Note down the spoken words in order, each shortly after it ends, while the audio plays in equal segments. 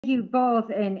you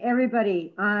both and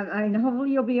everybody. And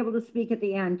hopefully you'll be able to speak at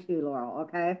the end too, Laurel.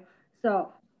 Okay.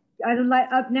 So I'd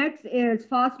like up next is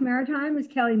Foss Maritime is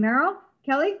Kelly Merrill.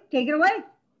 Kelly, take it away.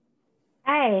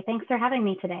 Hi, thanks for having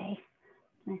me today.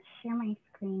 I'm going to share my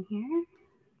screen here.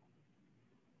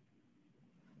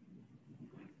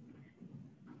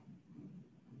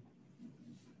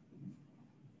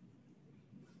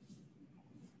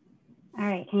 All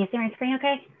right, can you see my screen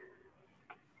okay?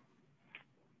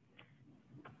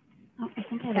 Oh, I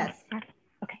think I have Yes.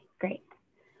 Okay, great.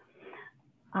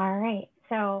 All right,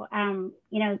 so,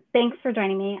 thanks for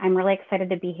joining me. I'm really excited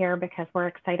to be here because we're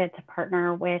excited to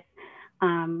partner with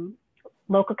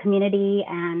local community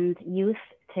and youth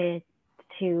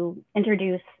to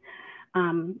introduce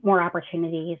more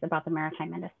opportunities about the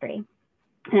maritime industry.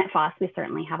 And at Foss, we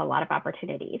certainly have a lot of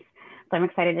opportunities. So I'm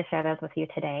excited to share those with you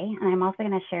today. And I'm also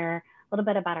going to share a little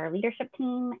bit about our leadership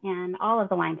team and all of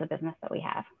the lines of business that we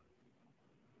have.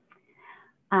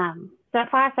 So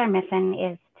at Foss, our mission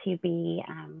is to be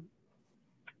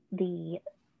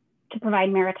to provide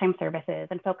maritime services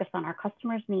and focus on our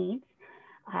customers' needs,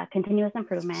 continuous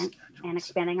improvement, and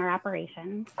expanding our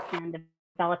operations and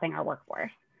developing our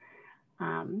workforce.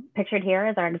 Pictured here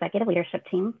is our executive leadership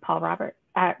team: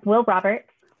 Will Roberts,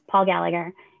 Paul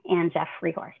Gallagher, and Jeff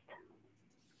Rehorst.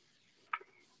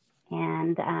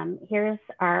 And here's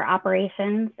our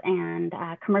operations and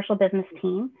commercial business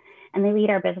team, and they lead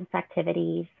our business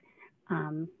activities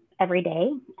every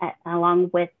day along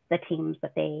with the teams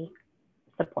that they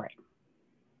support.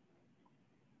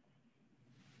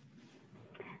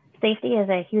 Safety is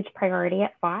a huge priority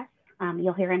at Foss.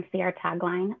 You'll hear and see our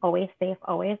tagline: always safe,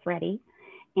 always ready.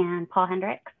 And Paul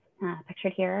Hendricks,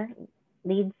 pictured here,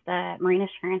 leads the Marine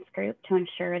Assurance Group to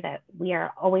ensure that we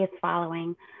are always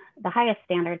following the highest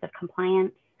standards of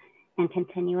compliance and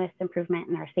continuous improvement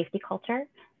in our safety culture,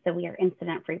 so we are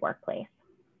incident-free workplace.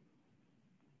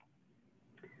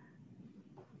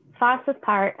 Foss is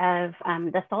part of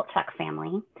the Saltchuk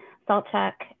family.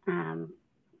 Saltchuk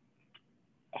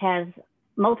has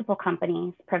multiple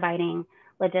companies providing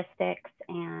logistics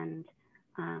and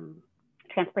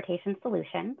transportation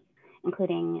solutions,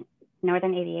 including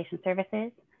Northern Aviation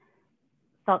Services,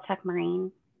 Saltchuk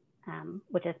Marine,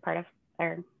 which is part of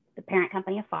the parent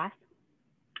company of Foss,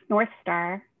 North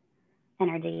Star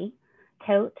Energy,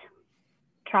 Tote,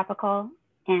 Tropical,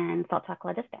 and Saltchuk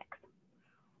Logistics.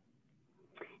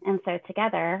 And so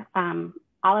together,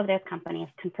 all of those companies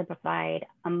can provide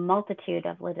a multitude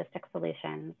of logistics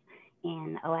solutions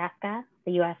in Alaska,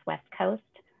 the US West Coast,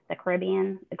 the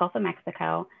Caribbean, the Gulf of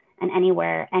Mexico, and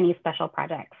anywhere any special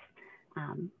projects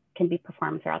can be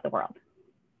performed throughout the world.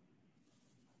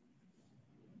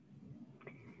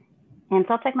 And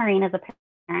Saltchuk Marine is a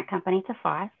parent company to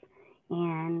Foss.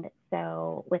 And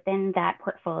so within that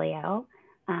portfolio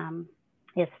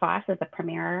is Foss as a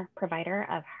premier provider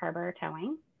of harbor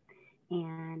towing.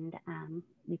 And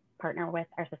we partner with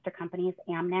our sister companies,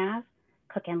 AmNav,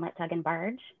 Cook Inlet Tug and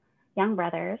Barge, Young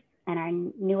Brothers, and our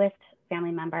newest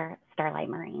family member, Starlight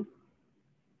Marine.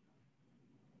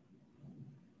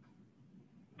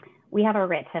 We have a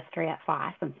rich history at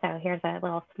Foss, and so here's a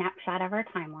little snapshot of our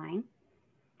timeline.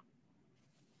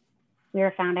 We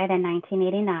were founded in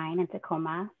 1989 in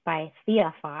Tacoma by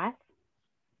Thea Foss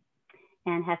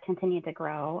and have continued to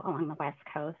grow along the West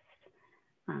Coast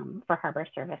for harbor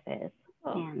services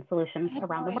and solutions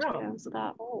around the world. It was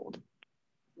that old.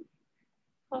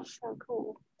 Oh, so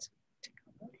cool.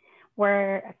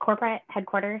 We're corporate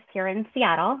headquarters here in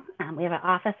Seattle. We have an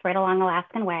office right along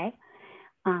Alaskan Way,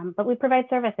 but we provide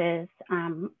services,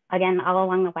 again, all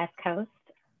along the West Coast.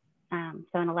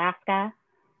 So in Alaska,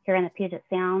 here in the Puget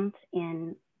Sound,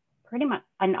 in pretty much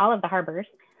in all of the harbors,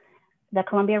 the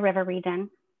Columbia River region,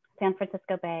 San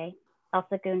Francisco Bay, El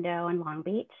Segundo and Long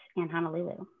Beach, and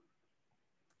Honolulu.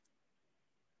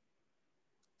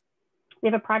 We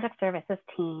have a project services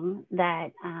team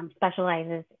that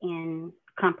specializes in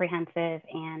comprehensive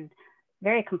and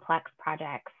very complex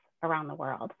projects around the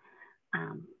world.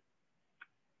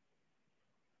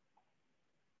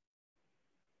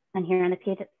 And here in the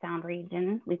Puget Sound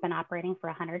region, we've been operating for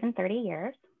 130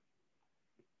 years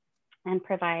and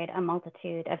provide a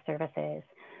multitude of services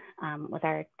with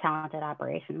our talented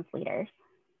operations leaders.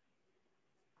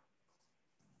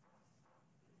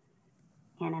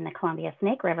 And in the Columbia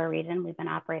Snake River region, we've been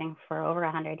operating for over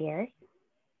 100 years.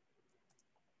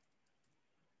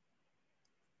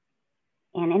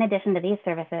 And in addition to these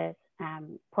services,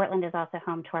 Portland is also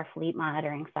home to our Fleet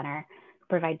Monitoring Center, who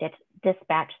provide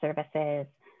dispatch services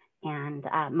and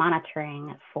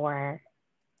monitoring for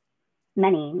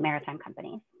many maritime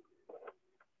companies.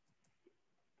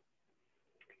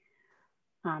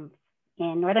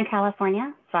 In Northern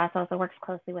California, Foss also works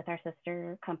closely with our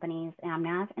sister companies,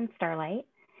 AmNav and Starlight,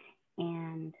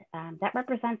 and that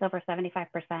represents over 75%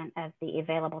 of the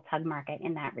available tug market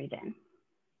in that region.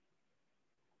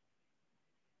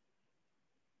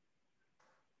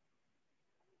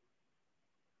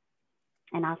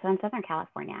 And also in Southern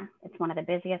California, it's one of the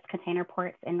busiest container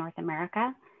ports in North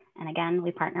America. And again,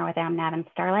 we partner with AmNav and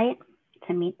Starlight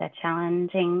to meet the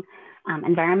challenging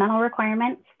environmental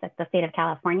requirements that the state of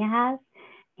California has,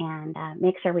 and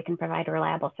make sure we can provide a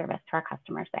reliable service to our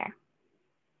customers there.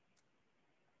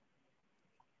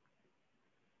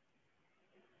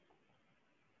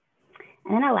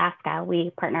 And in Alaska,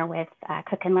 we partner with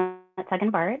Cook Inlet Tug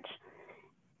and Barge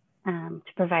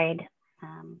to provide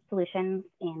solutions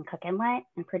in Cook Inlet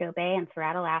and Prudhoe Bay and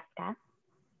throughout Alaska.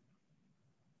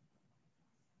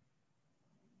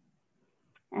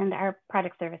 And our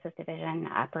project services division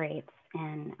operates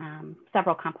in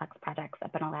several complex projects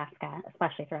up in Alaska,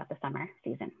 especially throughout the summer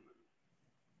season.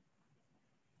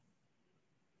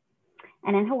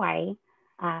 And in Hawaii,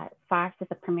 Foss is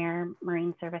a premier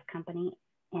marine service company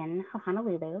in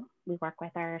Honolulu. We work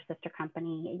with our sister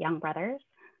company, Young Brothers,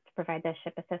 to provide the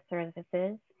ship assist services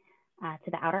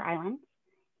to the outer islands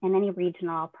and any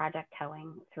regional project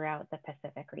towing throughout the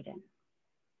Pacific region.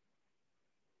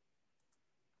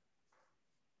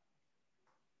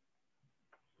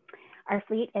 Our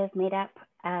fleet is made up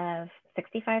of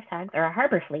 65 tugs, or our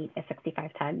harbor fleet is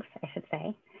 65 tugs, I should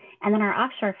say. And then our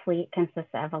offshore fleet consists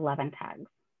of 11 tugs.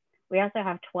 We also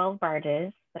have 12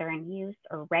 barges that are in use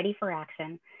or ready for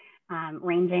action,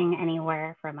 ranging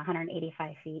anywhere from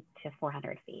 185 feet to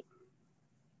 400 feet.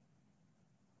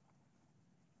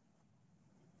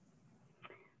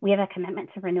 We have a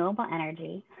commitment to renewable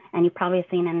energy, and you've probably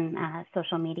seen in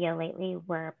social media lately,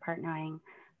 we're partnering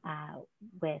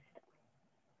with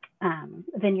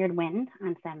Vineyard Wind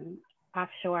on some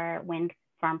offshore wind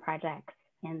farm projects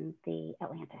in the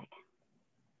Atlantic.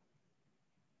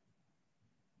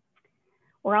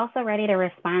 We're also ready to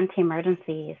respond to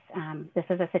emergencies. This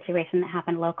is a situation that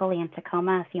happened locally in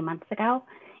Tacoma a few months ago,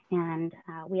 and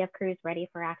we have crews ready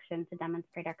for action to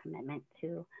demonstrate our commitment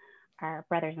to our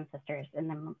brothers and sisters in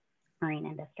the marine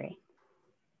industry.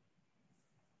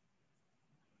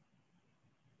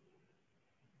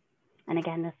 And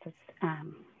again, this is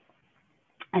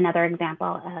another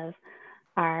example of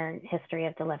our history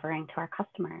of delivering to our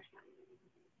customers.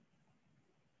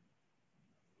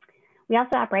 We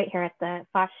also operate here at the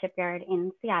Foss Shipyard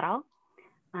in Seattle.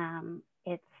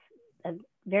 It's a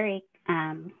very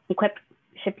equipped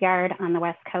shipyard on the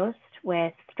West Coast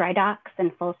with dry docks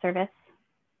and full service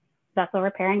vessel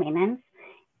repair and maintenance,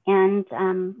 and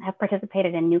have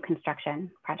participated in new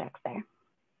construction projects there.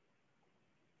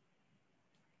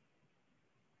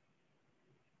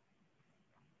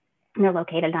 And they're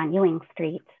located on Ewing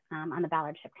Street on the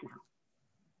Ballard Ship Canal.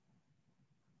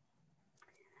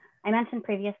 I mentioned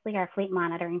previously our Fleet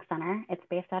Monitoring Center. It's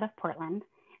based out of Portland,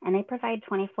 and they provide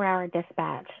 24-hour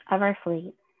dispatch of our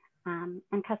fleet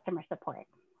and customer support.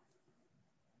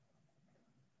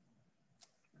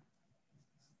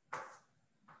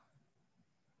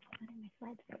 Why are my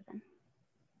slides frozen?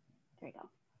 There we go.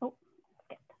 Oh,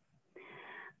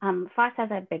 good. Foss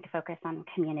has a big focus on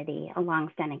community, a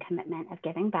longstanding commitment of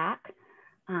giving back.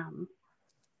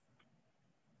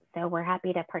 So we're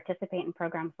happy to participate in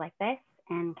programs like this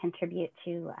and contribute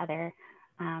to other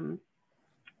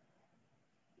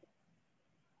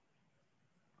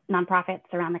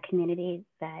nonprofits around the community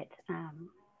that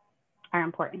are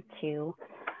important to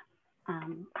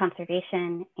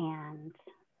conservation and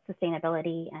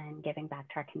sustainability and giving back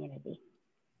to our community.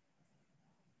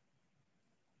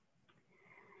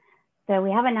 So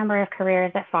we have a number of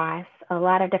careers at Foss, a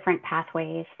lot of different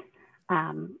pathways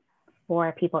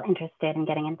for people interested in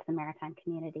getting into the maritime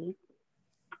community.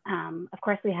 Of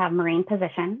course, we have marine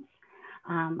positions,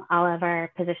 all of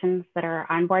our positions that are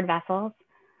onboard vessels,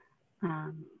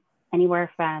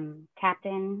 anywhere from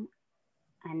captain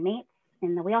and mates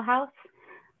in the wheelhouse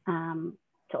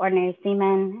to ordinary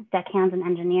seamen, deckhands and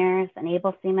engineers, and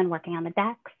able seamen working on the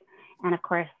decks, and of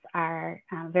course, our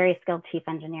very skilled chief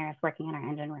engineers working in our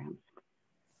engine rooms.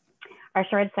 Our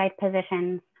shoreside side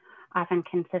positions often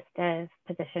consist of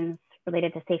positions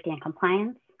related to safety and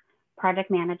compliance, project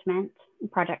management,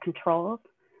 and project controls.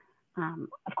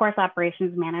 Of course,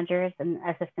 operations managers and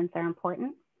assistants are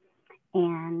important.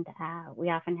 And we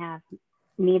often have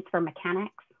needs for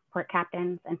mechanics, port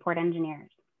captains, and port engineers.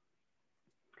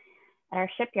 At our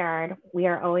shipyard, we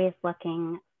are always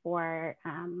looking for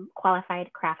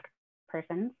qualified craft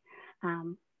persons.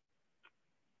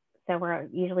 So we're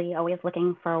usually always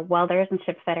looking for welders and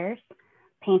ship fitters,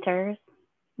 painters,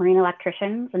 marine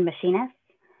electricians and machinists,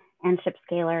 and ship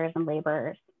scalers and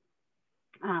laborers.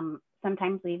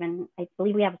 Sometimes I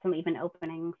believe we have some even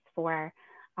openings for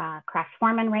craft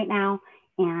foreman right now,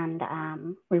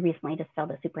 and we recently just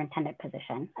filled a superintendent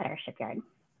position at our shipyard.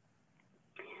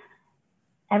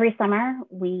 Every summer,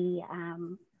 we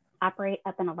operate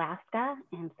up in Alaska,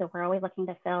 and so we're always looking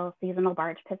to fill seasonal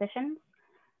barge positions.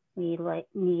 We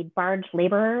need barge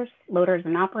laborers, loaders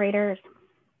and operators,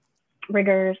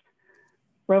 riggers,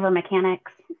 rover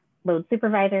mechanics, load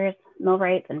supervisors,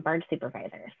 millwrights, and barge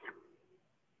supervisors.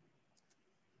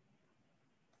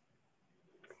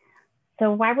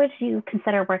 So why would you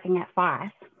consider working at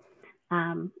Foss?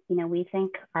 We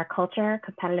think our culture,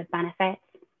 competitive benefits,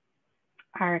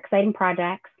 our exciting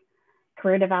projects,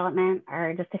 career development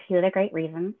are just a few of the great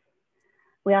reasons.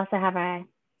 We also have a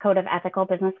code of ethical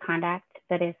business conduct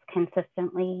that is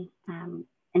consistently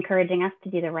encouraging us to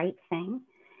do the right thing.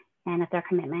 And it's our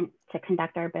commitment to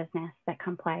conduct our business that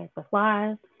complies with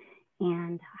laws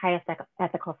and highest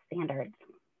ethical standards.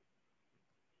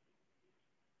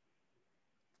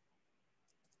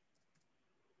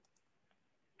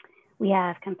 We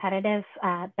have competitive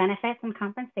benefits and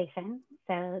compensation.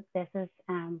 So this is,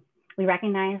 we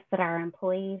recognize that our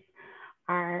employees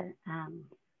are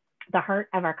the heart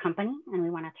of our company, and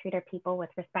we want to treat our people with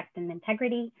respect and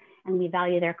integrity, and we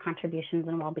value their contributions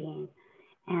and well-being.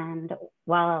 And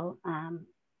while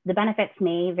the benefits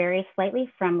may vary slightly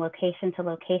from location to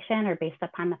location or based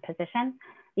upon the position,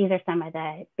 these are some of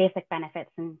the basic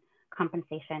benefits and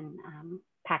compensation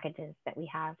packages that we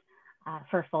have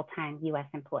for a full-time US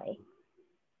employee.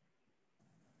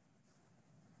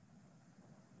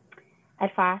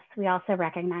 At Foss, we also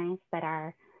recognize that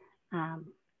our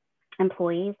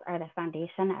employees are the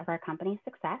foundation of our company's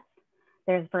success.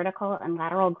 There's vertical and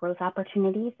lateral growth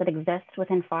opportunities that exist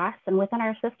within Foss and within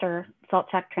our sister salt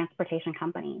check transportation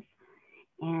companies.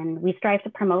 And we strive to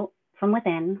promote from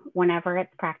within whenever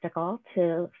it's practical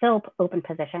to fill open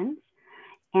positions.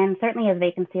 And certainly as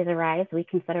vacancies arise, we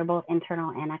consider both internal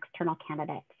and external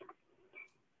candidates.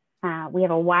 We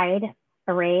have a wide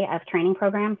array of training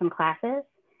programs and classes,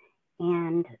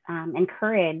 and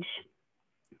encourage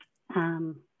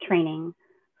training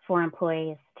for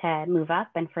employees to move up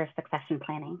and for succession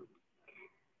planning.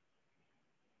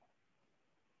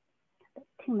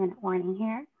 2-minute warning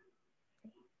here.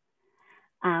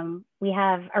 We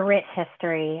have a rich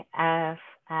history of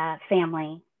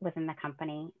family within the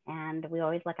company, and we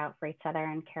always look out for each other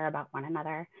and care about one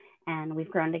another, and we've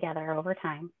grown together over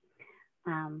time.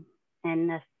 And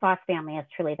the Foss family is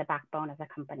truly the backbone of the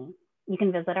company. You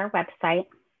can visit our website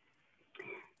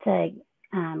to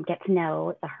get to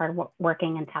know the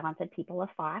hardworking and talented people of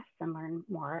Foss and learn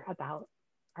more about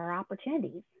our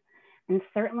opportunities. And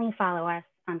certainly follow us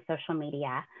on social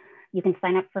media. You can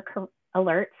sign up for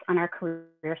alerts on our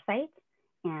career site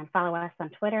and follow us on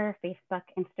Twitter, Facebook,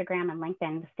 Instagram, and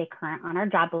LinkedIn to stay current on our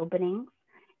job openings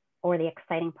or the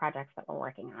exciting projects that we're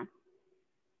working on.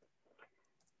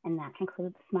 And that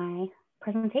concludes my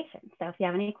presentation. So if you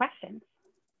have any questions.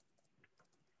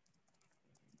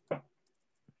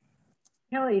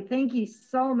 Kelly, thank you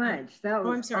so much. That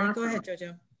was I'm sorry. awesome. Go ahead,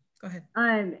 JoJo. Go ahead.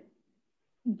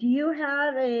 Do you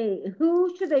have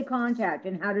who should they contact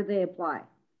and how do they apply?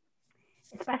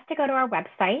 It's best to go to our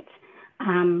website,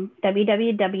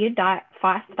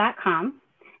 www.foss.com,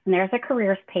 and there's a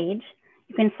careers page.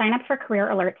 You can sign up for career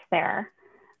alerts there.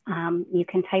 You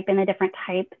can type in the different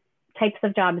types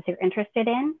of jobs you're interested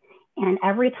in, and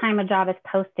every time a job is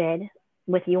posted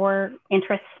with your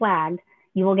interests flagged,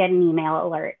 you will get an email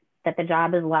alert that the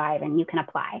job is live and you can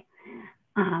apply.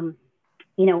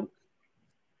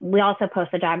 We also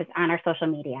post the jobs on our social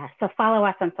media. So follow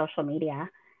us on social media,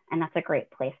 and that's a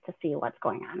great place to see what's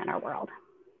going on in our world.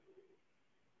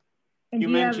 And do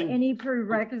you have any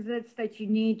prerequisites that you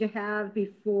need to have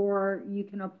before you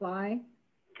can apply?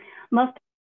 Most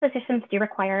positions do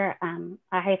require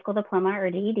a high school diploma or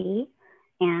GED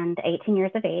and 18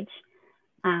 years of age.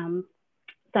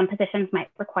 Some positions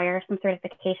might require some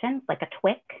certifications like a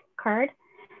TWIC card.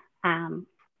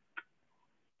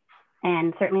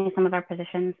 And certainly some of our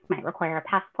positions might require a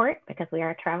passport because we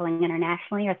are traveling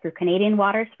internationally or through Canadian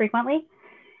waters frequently.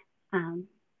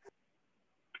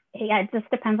 Yeah, it just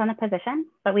depends on the position,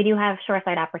 but we do have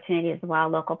shoreside opportunities as well,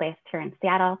 local based here in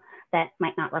Seattle, that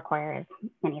might not require as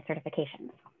many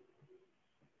certifications.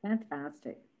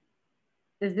 Fantastic.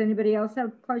 Does anybody else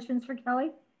have questions for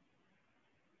Kelly?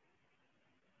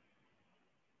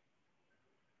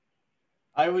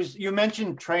 You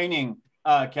mentioned training,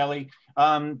 Kelly.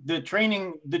 The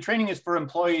training is for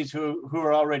employees who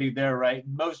are already there, right?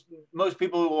 Most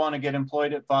people who want to get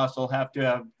employed at Foss will have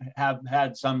to have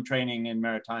had some training in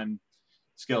maritime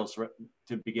skills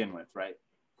to begin with, right?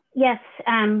 Yes.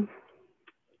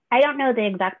 I don't know the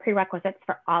exact prerequisites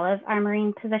for all of our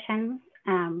marine positions,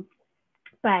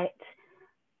 but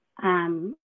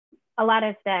a lot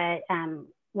of the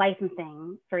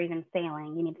licensing for even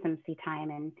sailing, you need some sea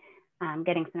time and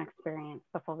getting some experience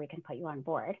before we can put you on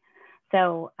board.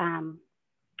 So,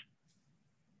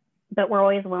 but we're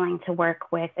always willing to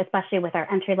work with, especially with our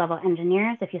entry-level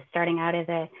engineers. If you're starting out as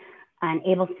an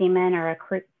able seaman or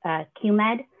a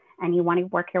QMed and you want to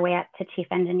work your way up to chief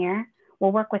engineer,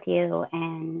 we'll work with you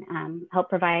and help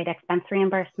provide expense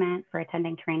reimbursement for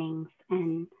attending trainings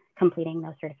and completing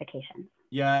those certifications.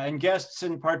 Yeah, and guests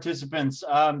and participants,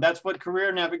 that's what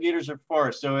career navigators are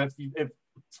for. So if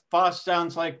Foss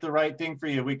sounds like the right thing for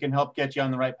you, we can help get you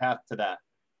on the right path to that.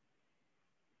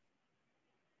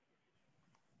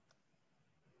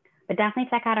 But definitely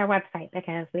check out our website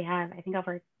because we have, I think,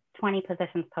 over 20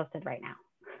 positions posted right now.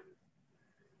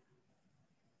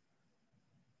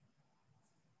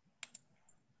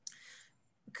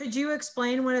 Could you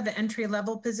explain one of the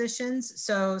entry-level positions?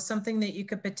 So something that you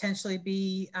could potentially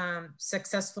be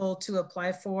successful to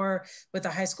apply for with a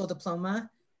high school diploma?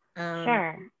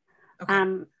 Sure. Okay.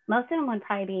 Most of them would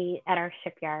probably be at our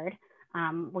shipyard.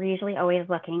 We're usually always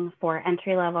looking for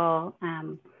entry-level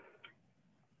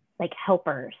like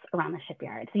helpers around the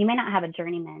shipyard. So you may not have a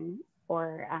journeyman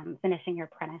or finishing your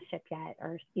apprenticeship yet,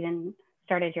 or even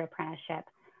started your apprenticeship,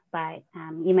 but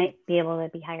you might be able to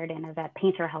be hired in as a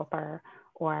painter helper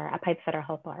or a pipe fitter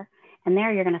helper. And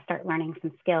there you're going to start learning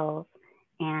some skills.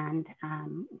 And,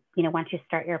 you know, once you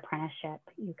start your apprenticeship,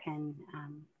 you can,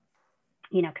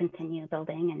 you know, continue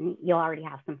building and you'll already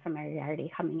have some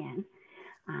familiarity coming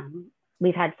in.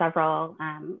 We've had several,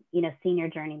 you know, senior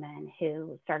journeymen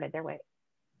who started their way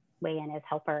in as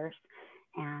helpers.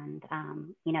 And,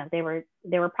 you know, they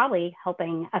were probably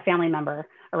helping a family member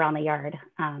around the yard,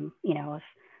 you know, if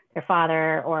their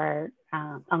father or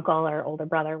uncle or older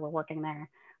brother were working there,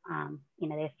 you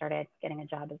know, they started getting a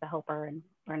job as a helper and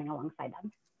learning alongside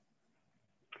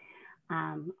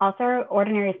them. Also,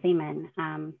 ordinary seamen.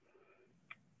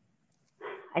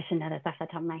 I should know this off the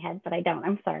top of my head, but I don't,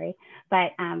 I'm sorry.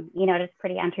 But, you know, it's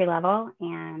pretty entry level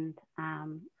and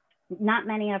not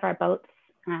many of our boats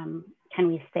can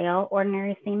we sail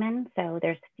ordinary seamen. So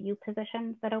there's few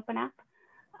positions that open up,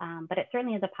 but it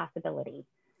certainly is a possibility.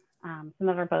 Some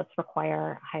of our boats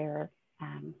require higher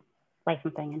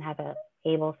licensing and have a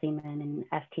able seaman and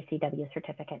STCW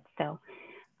certificates. So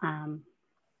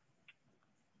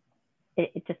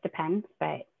it just depends,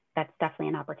 but that's definitely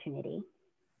an opportunity.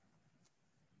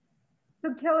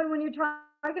 So Kelly, when you're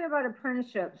talking about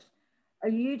apprenticeships, are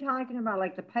you talking about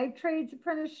like the pipe trades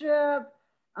apprenticeship,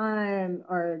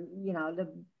 or you know, the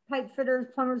pipe fitters,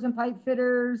 plumbers and pipe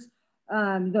fitters,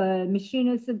 the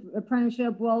machinist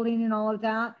apprenticeship, welding and all of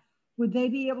that? Would they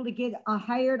be able to get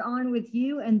hired on with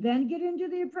you and then get into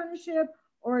the apprenticeship,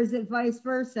 or is it vice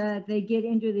versa? They get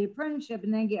into the apprenticeship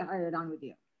and then get hired on with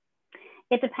you?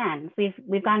 It depends.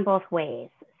 We've gone both ways.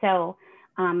 So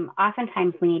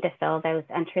oftentimes we need to fill those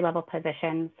entry-level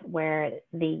positions where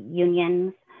the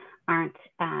unions aren't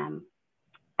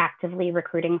actively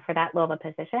recruiting for that low of a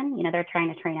position. You know, they're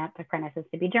trying to train up apprentices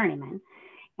to be journeymen.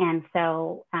 And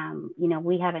so, you know,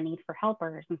 we have a need for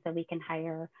helpers. And so we can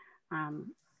hire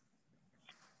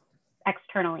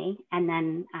externally, and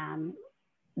then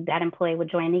that employee would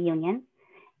join the union,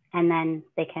 and then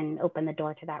they can open the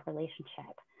door to that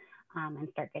relationship and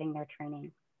start getting their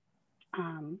training.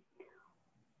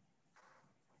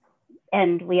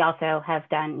 And we also have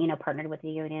done, you know, partnered with the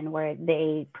union where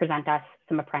they present us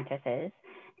some apprentices.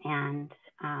 And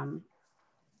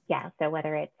yeah, so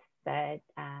whether it's the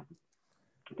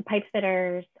pipe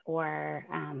fitters or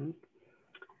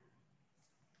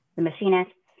the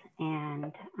machinists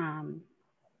and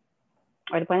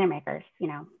or the boilermakers, you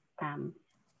know,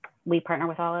 we partner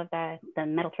with all of the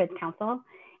Metal Trades Council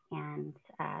and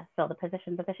fill the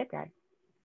positions at the shipyard.